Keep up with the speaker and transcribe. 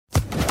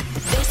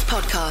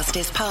podcast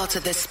is part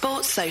of the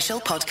Sports Social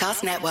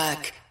Podcast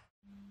Network.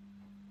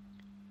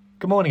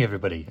 Good morning,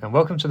 everybody, and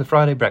welcome to the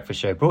Friday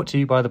Breakfast Show, brought to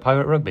you by the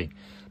Pirate Rugby.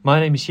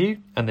 My name is Hugh,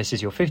 and this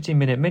is your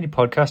 15-minute mini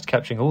podcast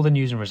capturing all the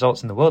news and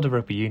results in the world of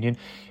rugby union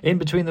in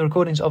between the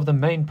recordings of the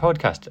main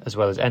podcast, as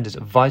well as Ender's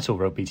vital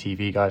rugby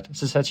TV guide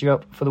to set you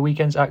up for the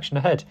weekend's action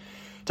ahead.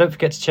 Don't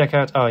forget to check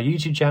out our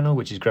YouTube channel,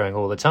 which is growing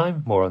all the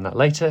time, more on that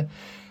later,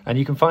 and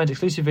you can find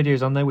exclusive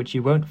videos on there which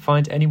you won't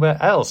find anywhere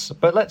else.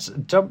 But let's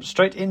jump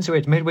straight into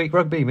it. Midweek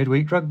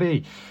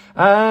rugby.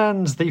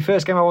 And the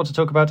first game I want to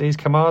talk about is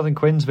Carmarthen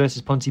Quins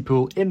versus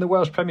Pontypool in the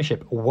Welsh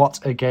Premiership. What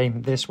a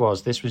game this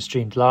was. This was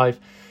streamed live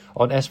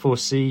on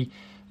S4C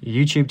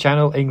YouTube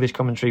channel. English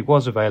commentary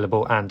was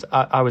available, and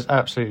I was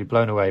absolutely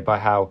blown away by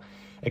how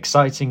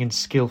exciting and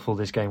skillful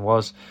this game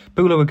was.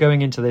 Bula were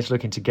going into this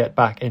looking to get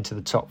back into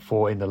the top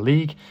four in the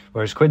league,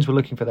 whereas Quins were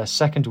looking for their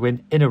second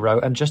win in a row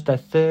and just their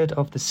third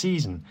of the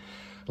season.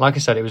 Like I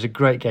said, it was a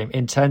great game,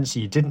 intense.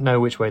 You didn't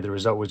know which way the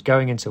result was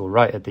going until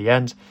right at the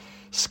end.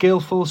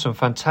 Skillful, some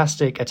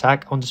fantastic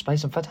attack on display,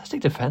 some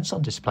fantastic defence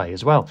on display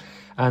as well,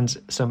 and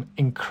some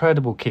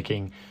incredible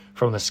kicking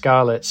from the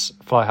Scarlets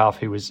fly half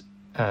who was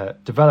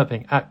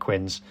developing at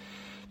Quins.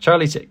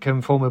 Charlie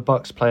Titcombe, former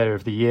Bucks Player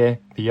of the Year,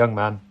 the young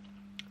man.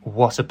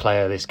 What a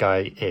player this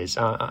guy is.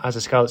 As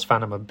a Scarlets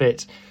fan, I'm a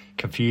bit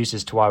confused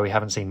as to why we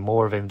haven't seen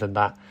more of him than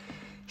that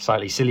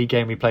slightly silly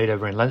game we played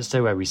over in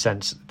Leinster where we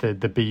sent the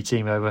B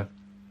team over.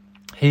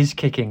 His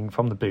kicking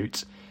from the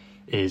boot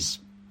is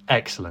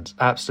excellent,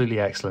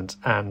 absolutely excellent,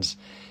 and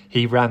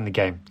he ran the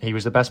game. He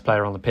was the best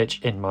player on the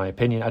pitch, in my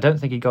opinion. I don't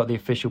think he got the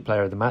official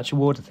Player of the Match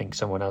award. I think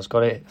someone else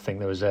got it. I think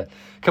there was a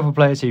couple of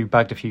players who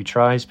bagged a few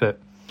tries, but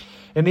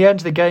in the end,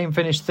 the game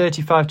finished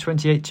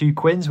 35-28 to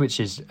Quins, which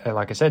is,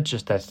 like I said,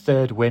 just their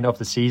third win of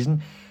the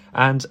season.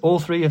 And all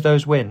three of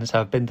those wins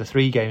have been the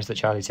three games that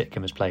Charlie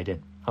Titcombe has played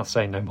in. I'll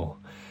say no more.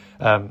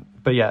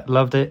 But yeah,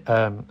 loved it.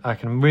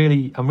 I'm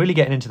really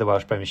getting into the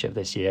Welsh Premiership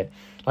this year.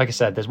 Like I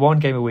said, there's one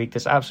game a week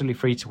that's absolutely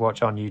free to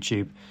watch on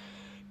YouTube.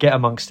 Get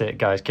amongst it,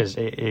 guys, because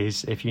it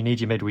is, if you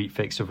need your midweek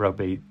fix of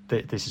rugby,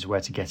 this is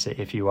where to get it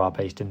if you are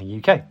based in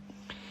the UK.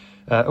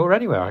 Or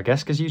anywhere, I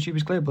guess, because YouTube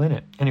is global, isn't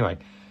it? Anyway,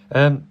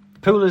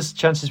 Poolers'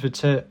 chances for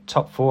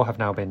top four have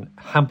now been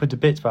hampered a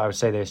bit, but I would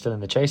say they're still in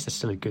the chase. They're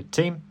still a good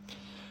team.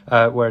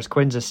 Whereas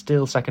Quins are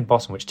still second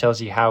bottom, which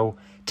tells you how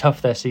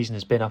tough their season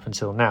has been up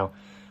until now.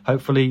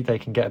 Hopefully they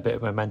can get a bit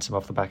of momentum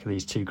off the back of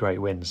these two great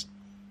wins.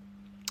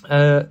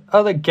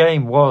 Other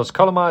game was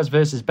Colomars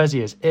versus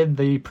Béziers in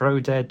the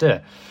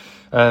ProD2.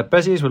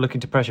 Béziers were looking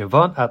to pressure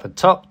Vaughan at the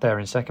top. They're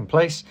in second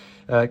place.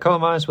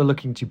 Colomars were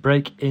looking to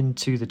break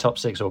into the top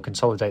six or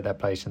consolidate their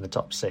place in the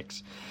top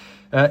six.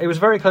 It was a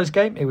very close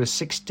game. It was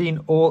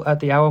 16-all at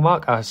the hour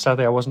mark.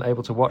 Sadly, I wasn't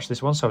able to watch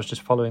this one, so I was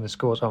just following the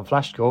scores on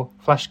Flash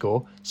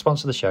Score,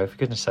 sponsor the show, for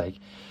goodness sake.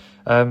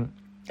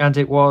 And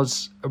it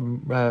was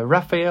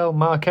Rafael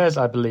Marquez,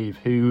 I believe,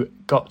 who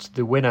got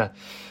the winner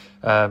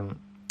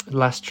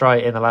last try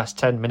in the last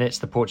 10 minutes,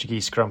 the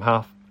Portuguese scrum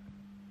half,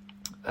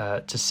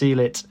 to seal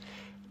it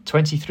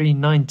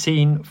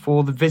 23-19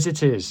 for the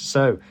visitors.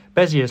 So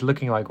Béziers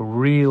looking like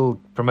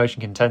real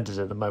promotion contenders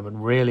at the moment,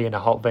 really in a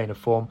hot vein of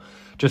form.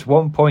 Just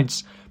 1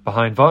 point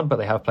behind Vaughan, but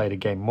they have played a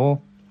game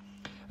more.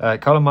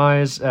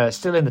 Colomars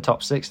still in the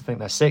top six. I think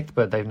they're sixth,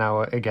 but they've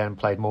now again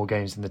played more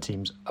games than the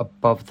teams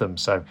above them.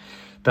 So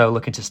they're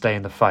looking to stay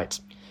in the fight.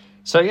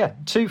 So yeah,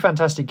 two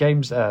fantastic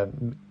games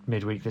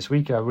midweek this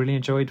week. I really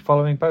enjoyed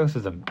following both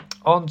of them.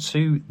 On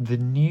to the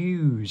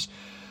news.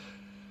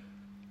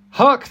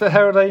 Hark the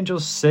Herald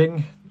Angels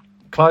sing.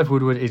 Clive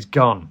Woodward is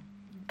gone.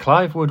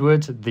 Clive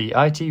Woodward, the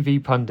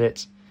ITV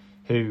pundit,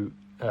 who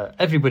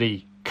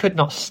everybody could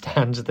not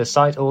stand the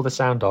sight or the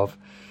sound of,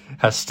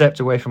 has stepped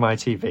away from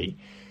ITV.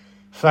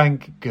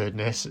 Thank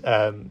goodness.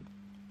 I'm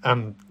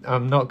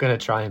not going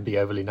to try and be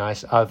overly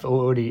nice. I've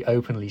already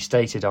openly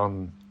stated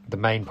on the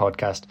main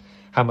podcast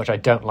how much I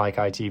don't like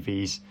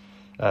ITV's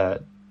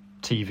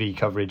TV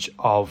coverage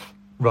of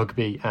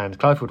rugby, and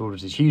Clive Woodward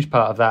was a huge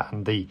part of that,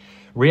 and the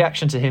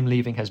reaction to him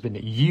leaving has been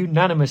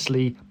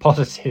unanimously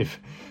positive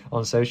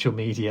on social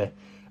media.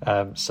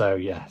 So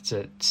yeah,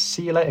 to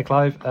see you later,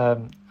 Clive.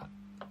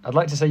 I'd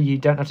like to say you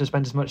don't have to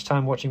spend as much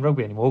time watching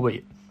rugby anymore,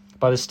 but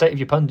by the state of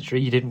your punditry,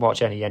 you didn't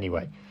watch any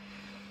anyway.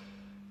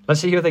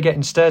 Let's see who they get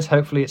instead.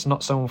 Hopefully it's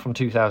not someone from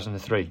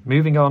 2003.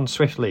 Moving on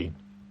swiftly.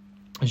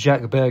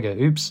 Jacques Berger.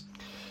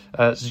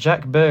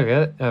 Jacques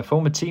Berger,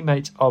 former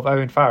teammate of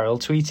Owen Farrell,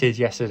 tweeted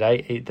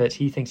yesterday that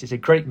he thinks it's a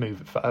great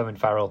move for Owen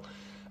Farrell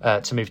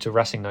to move to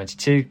Racing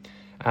 92,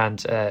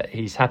 and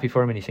he's happy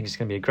for him and he thinks it's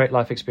going to be a great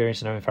life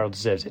experience and Owen Farrell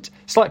deserves it.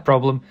 Slight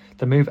problem,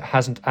 the move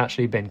hasn't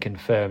actually been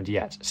confirmed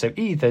yet. So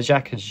either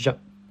Jacques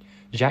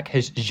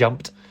has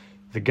jumped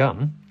the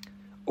gun,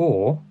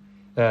 or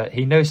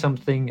he knows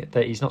something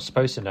that he's not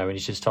supposed to know and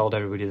he's just told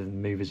everybody that the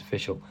move is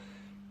official.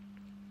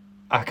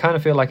 I kind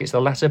of feel like it's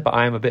the latter, but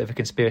I am a bit of a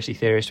conspiracy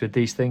theorist with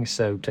these things,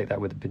 so take that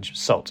with a pinch of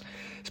salt.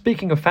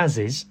 Speaking of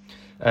Faz's,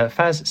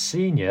 Faz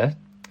Senior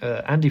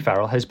Andy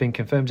Farrell has been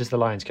confirmed as the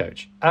Lions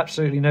coach.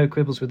 Absolutely no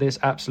quibbles with this,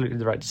 absolutely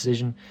the right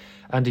decision.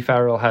 Andy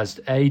Farrell has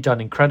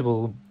done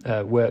incredible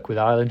work with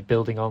Ireland,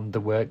 building on the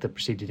work that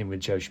preceded him with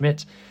Joe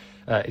Schmidt.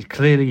 He's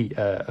clearly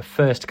a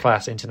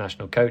first-class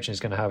international coach and is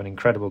going to have an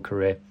incredible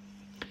career.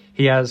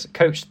 He has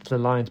coached the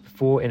Lions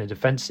before in a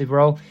defensive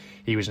role.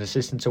 He was an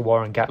assistant to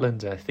Warren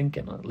Gatland, I think,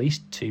 in at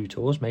least 2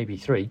 tours, maybe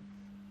 3.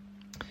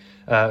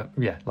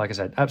 Like I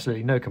said,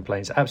 absolutely no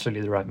complaints,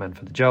 absolutely the right man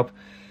for the job.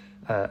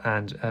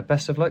 And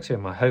best of luck to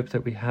him. I hope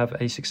that we have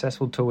a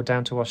successful tour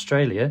down to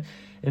Australia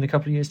in a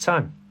couple of years'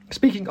 time.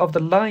 Speaking of the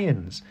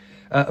Lions,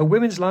 a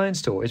women's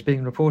Lions tour is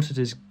being reported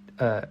as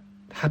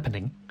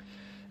happening.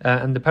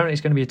 And apparently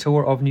it's going to be a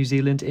tour of New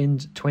Zealand in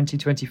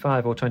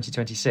 2025 or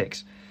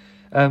 2026.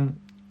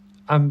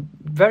 I'm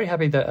very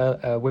happy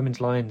that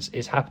Women's Lions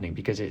is happening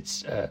because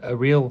it's a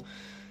real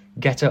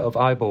getter of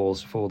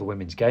eyeballs for the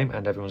women's game,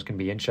 and everyone's going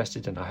to be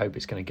interested, and I hope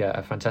it's going to get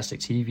a fantastic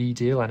TV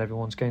deal and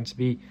everyone's going to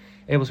be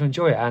able to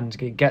enjoy it, and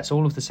it gets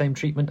all of the same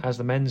treatment as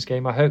the men's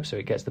game, I hope. So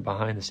it gets the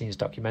behind the scenes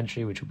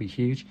documentary, which will be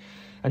huge.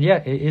 And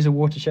yeah, it is a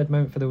watershed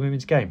moment for the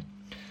women's game.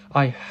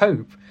 I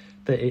hope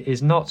that it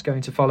is not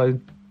going to follow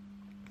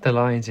the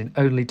Lions in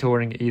only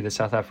touring either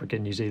South Africa,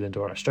 New Zealand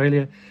or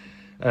Australia.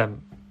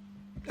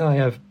 I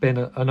have been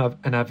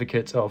an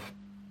advocate of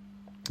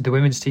the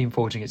women's team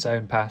forging its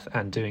own path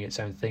and doing its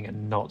own thing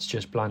and not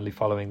just blindly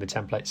following the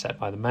template set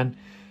by the men.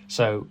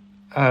 So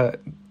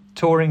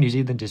touring New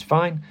Zealand is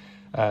fine.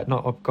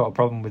 Not got a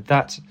problem with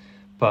that.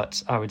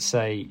 But I would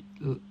say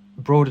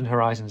broaden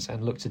horizons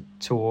and look to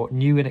tour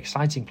new and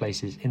exciting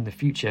places in the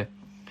future.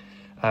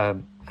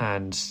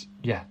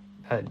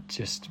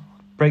 Just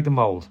break the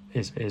mould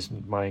is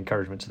my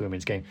encouragement to the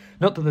women's game.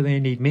 Not that they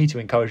need me to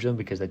encourage them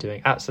because they're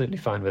doing absolutely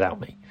fine without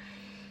me.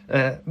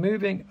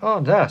 Moving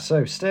on,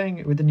 so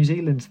staying with the New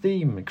Zealand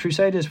theme,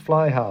 Crusaders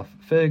fly half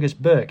Fergus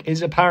Burke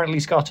is apparently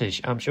Scottish.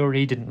 I'm sure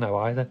he didn't know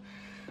either.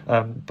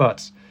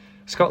 But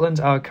Scotland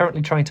are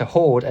currently trying to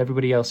hoard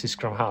everybody else's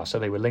scrum half, so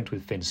they were linked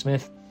with Finn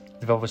Smith.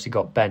 They've obviously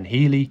got Ben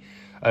Healy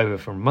over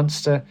from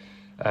Munster.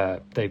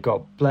 They've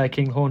got Blair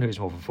Kinghorn, who's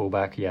more of a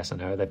fullback. Yes, I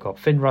know. They've got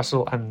Finn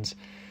Russell and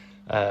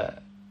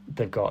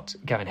they've got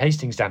Gavin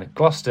Hastings down at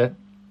Gloucester.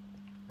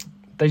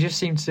 They just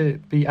seem to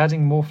be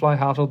adding more fly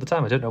halves all the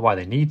time. I don't know why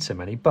they need so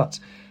many, but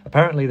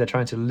apparently they're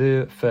trying to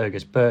lure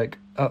Fergus Burke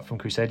up from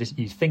Crusaders.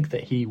 You'd think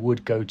that he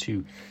would go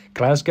to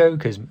Glasgow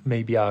because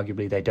maybe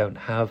arguably they don't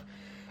have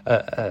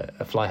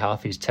a fly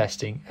half who's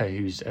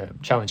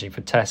challenging for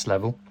test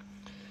level.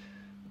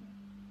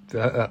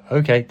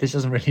 Okay, this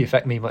doesn't really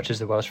affect me much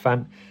as a Welsh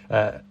fan.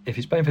 If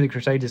he's playing for the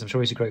Crusaders, I'm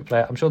sure he's a great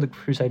player. I'm sure the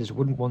Crusaders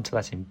wouldn't want to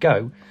let him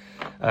go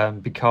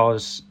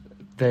because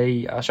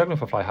they are struggling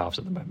for fly halves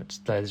at the moment.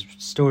 There's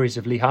stories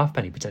of Lee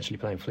Halfpenny potentially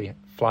playing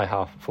fly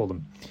half for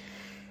them,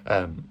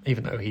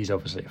 even though he's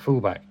obviously a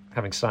fullback,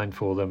 having signed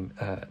for them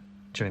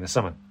during the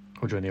summer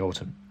or during the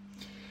autumn.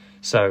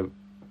 So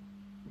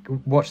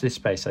watch this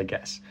space, I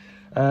guess.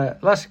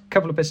 Last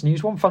couple of bits of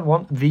news. One fun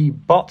one. The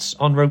bots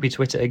on rugby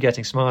Twitter are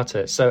getting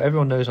smarter. So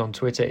everyone knows on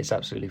Twitter it's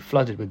absolutely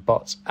flooded with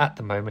bots at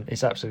the moment.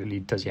 It's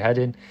absolutely does your head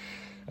in.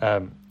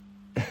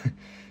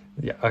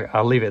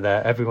 I'll leave it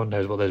there. Everyone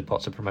knows what those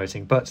bots are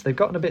promoting. But they've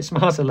gotten a bit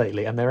smarter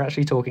lately and they're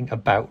actually talking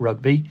about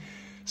rugby.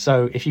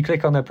 So if you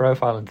click on their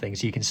profile and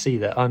things, you can see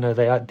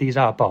that, these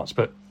are bots.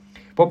 But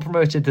one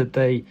promoted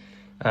that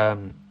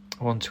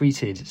one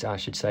tweeted, I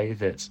should say,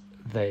 that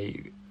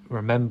they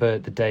remember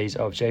the days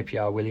of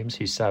JPR Williams,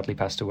 who sadly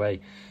passed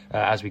away,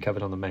 as we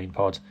covered on the main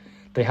pod.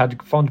 They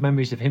had fond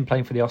memories of him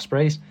playing for the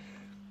Ospreys.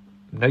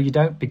 No, you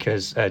don't,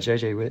 because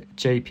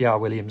JPR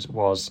Williams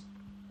was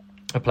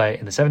a player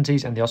in the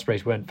 70s and the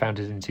Ospreys weren't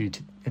founded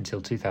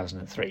until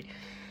 2003.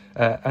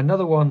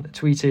 Another one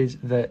tweeted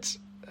that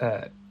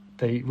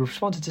they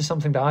responded to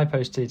something that I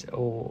posted, it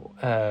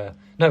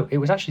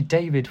was actually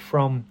David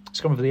from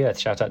Scrum of the Earth.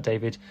 Shout out,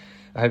 David.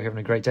 I hope you're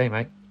having a great day,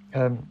 mate.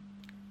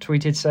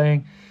 Tweeted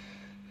saying,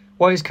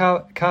 why is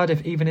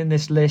Cardiff even in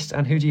this list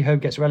and who do you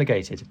hope gets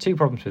relegated? 2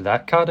 problems with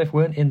that. Cardiff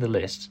weren't in the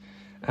list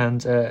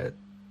and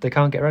they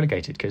can't get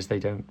relegated because they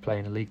don't play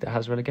in a league that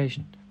has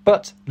relegation.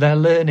 But they're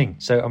learning,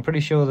 so I'm pretty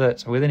sure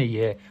that within a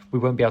year we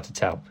won't be able to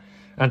tell.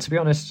 And to be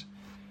honest,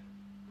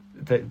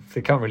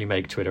 they can't really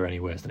make Twitter any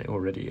worse than it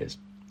already is.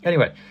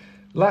 Anyway,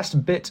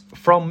 last bit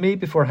from me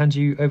before I hand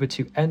you over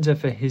to Ender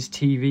for his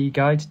TV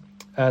guide.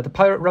 The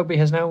Pirate Rugby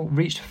has now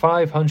reached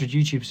 500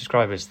 YouTube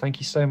subscribers. Thank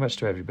you so much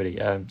to everybody.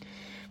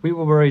 We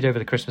were worried over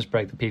the Christmas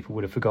break that people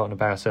would have forgotten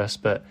about us,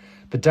 but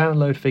the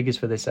download figures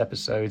for this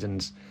episode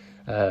and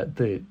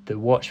the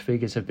watch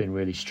figures have been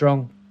really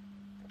strong.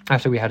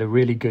 After we had a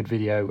really good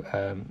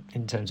video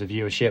in terms of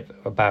viewership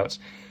about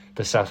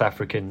the South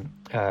African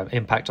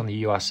impact on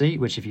the URC,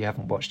 which if you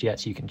haven't watched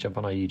yet, you can jump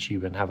on our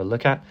YouTube and have a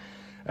look at.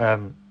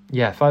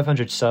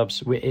 500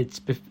 subs.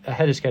 It's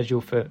ahead of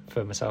schedule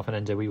for myself and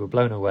Ender. We were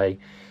blown away,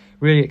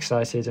 really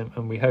excited,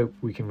 and we hope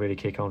we can really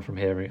kick on from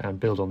here and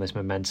build on this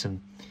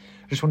momentum.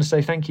 I just want to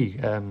say thank you,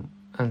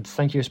 and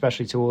thank you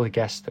especially to all the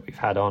guests that we've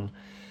had on.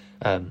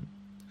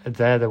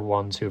 They're the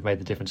ones who have made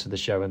the difference to the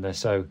show, and they're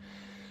so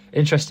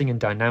interesting and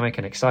dynamic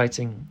and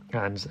exciting.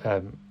 And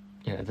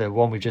the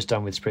one we've just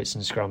done with Spritz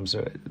and Scrums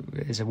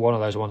is one of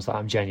those ones that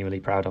I'm genuinely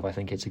proud of. I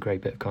think it's a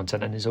great bit of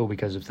content, and it's all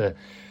because of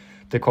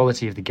the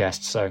quality of the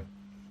guests. So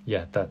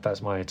yeah,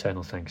 that's my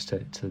eternal thanks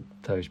to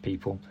those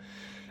people.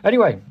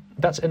 Anyway,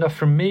 that's enough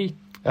from me.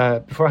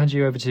 Before I hand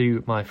you over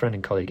to my friend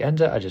and colleague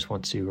Enda, I just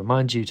want to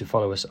remind you to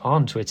follow us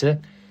on Twitter,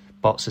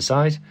 bots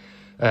aside,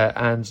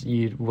 and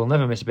you will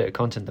never miss a bit of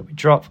content that we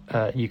drop.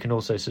 You can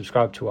also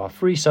subscribe to our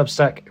free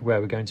Substack, where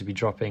we're going to be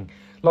dropping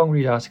long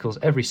read articles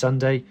every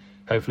Sunday,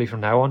 hopefully from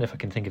now on, if I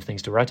can think of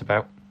things to write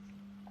about.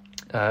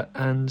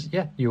 And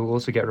yeah, you'll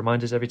also get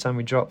reminders every time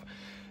we drop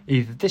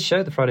either this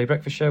show, the Friday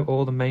Breakfast Show,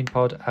 or the main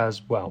pod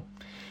as well.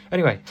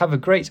 Anyway, have a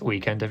great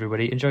weekend,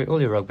 everybody. Enjoy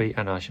all your rugby,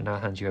 and I shall now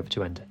hand you over to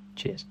Enda.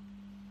 Cheers.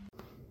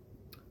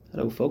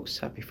 Hello folks,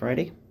 happy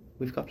Friday.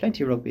 We've got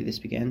plenty of rugby this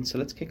weekend, so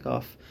let's kick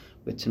off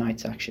with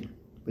tonight's action.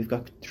 We've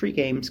got 3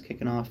 games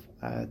kicking off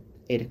at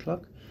 8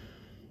 o'clock.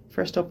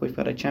 First up, we've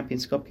got a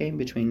Champions Cup game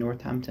between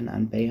Northampton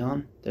and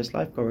Bayonne. There's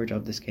live coverage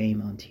of this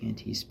game on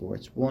TNT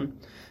Sports 1.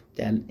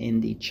 Then in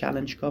the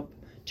Challenge Cup,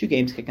 2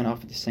 games kicking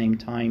off at the same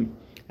time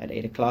at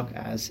 8 o'clock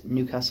as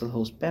Newcastle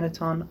host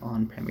Benetton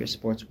on Premier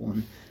Sports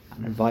 1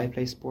 and on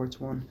Viaplay Sports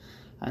 1,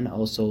 and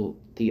also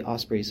the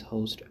Ospreys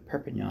host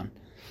Perpignan.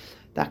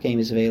 That game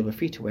is available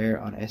free to air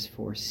on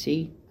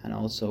S4C, and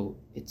also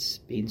it's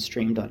being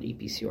streamed on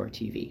EPCR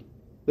TV.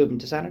 Moving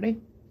to Saturday,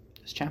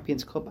 there's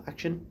Champions Cup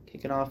action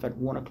kicking off at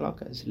 1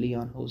 o'clock as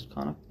Leon host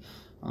Connacht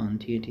on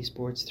TNT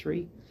Sports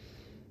 3.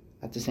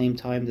 At the same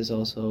time, there's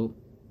also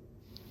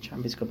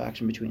Champions Cup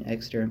action between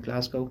Exeter and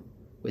Glasgow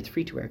with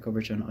free to air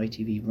coverage on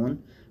ITV1,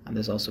 and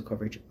there's also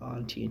coverage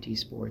on TNT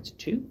Sports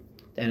 2.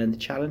 Then in the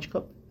Challenge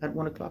Cup at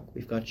 1 o'clock,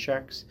 we've got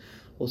Sharks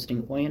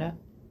hosting Oyonnax.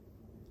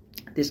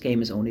 This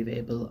game is only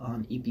available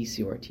on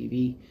EPCR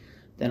TV.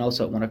 Then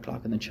also at 1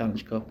 o'clock in the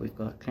Challenge Cup, we've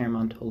got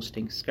Claremont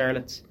hosting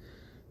Scarlets.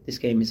 This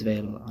game is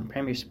available on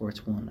Premier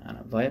Sports 1 and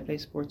on Viaplay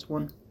Sports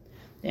 1.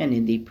 Then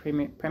in the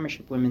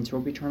Premiership Women's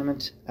Rugby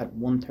Tournament at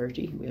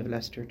 1:30, we have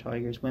Leicester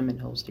Tigers Women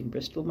hosting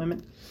Bristol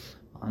Women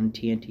on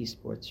TNT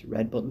Sports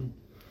Red Button.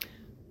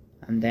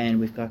 And then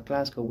we've got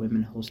Glasgow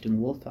Women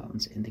hosting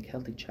Wolfhounds in the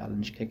Celtic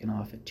Challenge kicking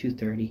off at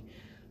 2:30,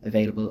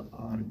 available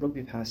on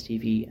Rugby Pass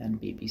TV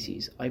and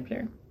BBC's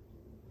iPlayer.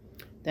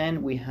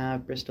 Then we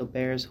have Bristol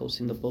Bears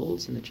hosting the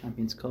Bulls in the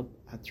Champions Cup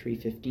at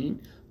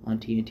 3:15 on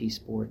TNT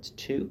Sports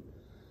 2.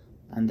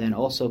 And then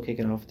also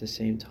kicking off at the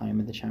same time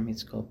in the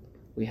Champions Cup,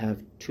 we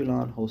have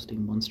Toulon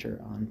hosting Munster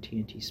on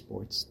TNT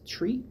Sports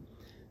 3.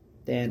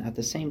 Then at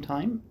the same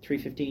time,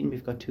 3:15,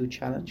 we've got 2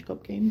 Challenge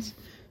Cup games.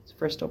 So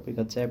first up, we've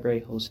got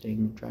Zebre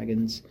hosting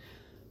Dragons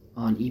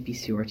on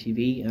EPCR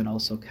TV, and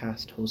also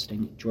Cast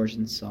hosting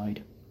Georgians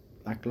Side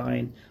Black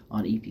Lion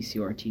on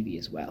EPCR TV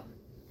as well.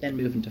 Then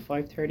moving to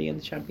 5:30 in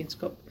the Champions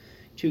Cup,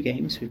 2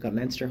 games. We've got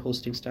Leinster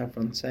hosting Stade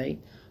Francais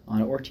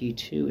on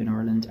RT2 in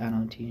Ireland and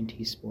on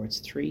TNT Sports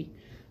 3.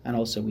 And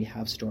also we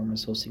have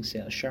Stormers hosting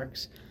Sale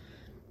Sharks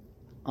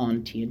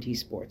on TNT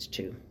Sports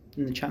 2.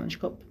 In the Challenge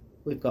Cup,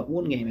 we've got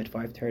 1 game at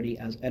 5:30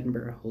 as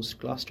Edinburgh host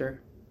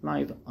Gloucester,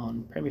 live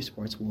on Premier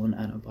Sports 1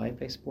 and on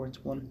Viaplay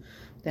Sports 1.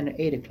 Then at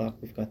 8 o'clock,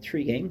 we've got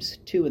 3 games,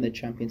 2 in the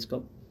Champions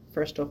Cup.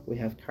 First up, we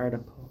have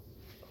Cardiff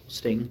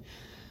hosting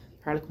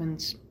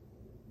Harlequins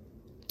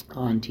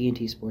on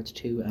TNT Sports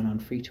 2 and on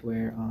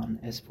free-to-air on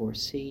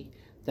S4C.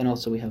 Then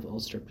also we have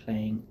Ulster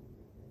playing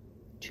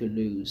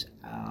Toulouse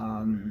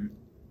on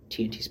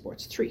TNT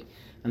Sports 3.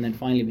 And then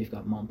finally we've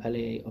got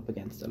Montpellier up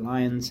against the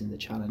Lions in the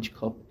Challenge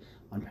Cup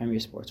on Premier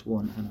Sports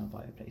 1 and on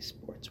Viaplay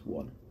Sports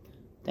 1.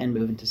 Then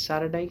moving to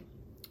Sunday,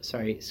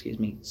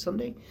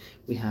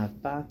 we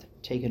have Bath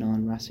taking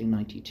on Racing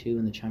 92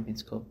 in the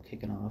Champions Cup,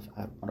 kicking off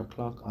at 1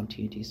 o'clock on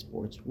TNT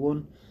Sports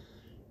 1.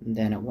 And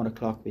then at 1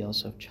 o'clock we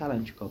also have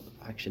Challenge Cup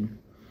action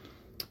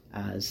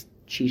as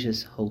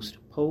Cheetahs host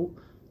Poe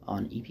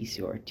on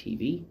EPCR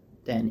TV.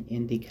 Then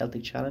in the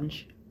Celtic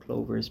Challenge,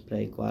 Clovers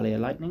play Gwalia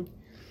Lightning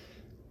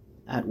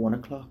at 1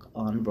 o'clock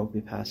on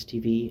Rugby Pass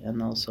TV,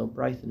 and also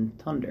Brighton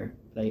Thunder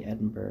play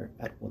Edinburgh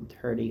at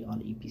 1:30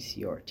 on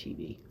EPCR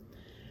TV.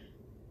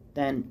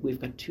 Then we've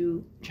got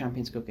 2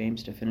 Champions Cup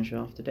games to finish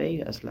off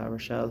today as La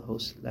Rochelle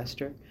hosts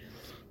Leicester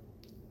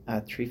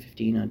at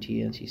 3:15 on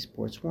TNT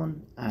Sports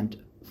 1, and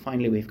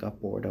finally we've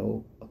got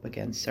Bordeaux up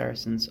against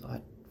Saracens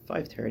at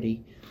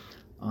 5:30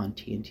 on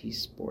TNT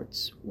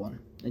Sports 1.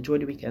 Enjoy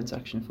the weekend's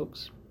action,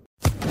 folks.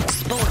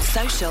 Sports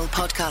Social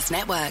Podcast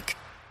Network.